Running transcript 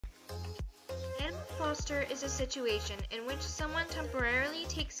foster is a situation in which someone temporarily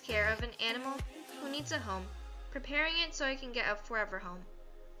takes care of an animal who needs a home, preparing it so it can get a forever home.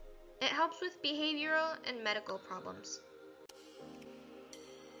 It helps with behavioral and medical problems.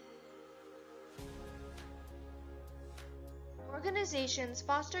 Organizations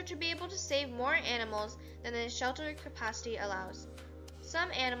foster to be able to save more animals than the shelter capacity allows.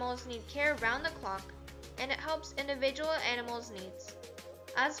 Some animals need care around the clock, and it helps individual animals' needs.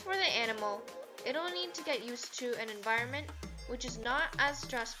 As for the animal, it'll need to get used to an environment which is not as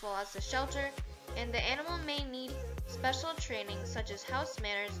stressful as the shelter, and the animal may need special training such as house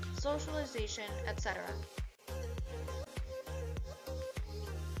manners, socialization, etc.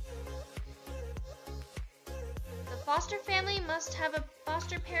 The foster family must have a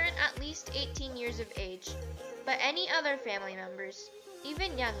foster parent at least 18 years of age, but any other family members,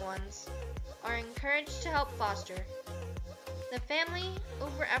 even young ones, are encouraged to help foster. The family,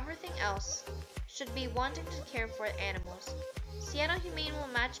 over everything else, should be wanting to care for animals. Seattle Humane will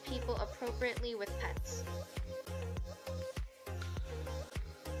match people appropriately with pets.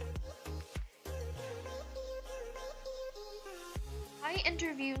 I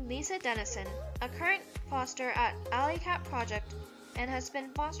interviewed Lisa Dennison, a current foster at Alley Cat Project, and has been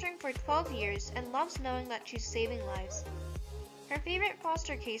fostering for 12 years and loves knowing that she's saving lives. Her favorite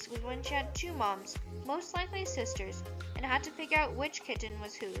foster case was when she had two moms, most likely sisters, and had to figure out which kitten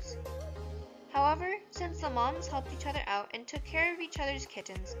was whose. However, since the moms helped each other out and took care of each other's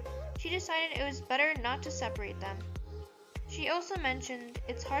kittens, she decided it was better not to separate them. She also mentioned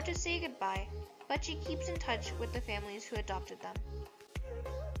it's hard to say goodbye, but she keeps in touch with the families who adopted them.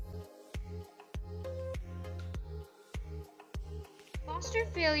 Foster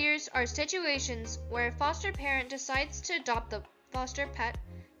failures are situations where a foster parent decides to adopt the foster pet,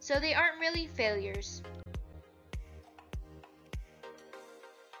 so they aren't really failures.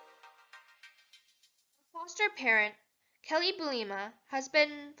 Foster parent, Kelly Bulima, has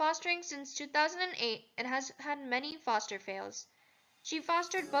been fostering since 2008 and has had many foster fails. She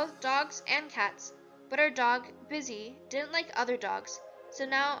fostered both dogs and cats, but her dog, Busy, didn't like other dogs, so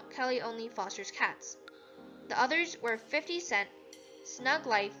now Kelly only fosters cats. The others were 50 Cent, Snug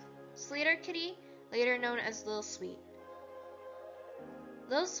Life, Slater Kitty, later known as Lil Sweet.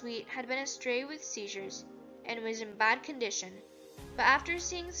 Lil Sweet had been a stray with seizures and was in bad condition, but after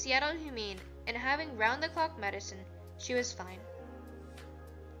seeing Seattle Humane and having round-the-clock medicine, she was fine.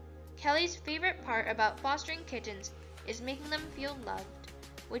 Kelly's favorite part about fostering kittens is making them feel loved,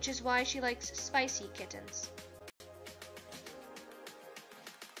 which is why she likes spicy kittens.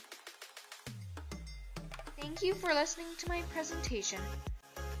 Thank you for listening to my presentation.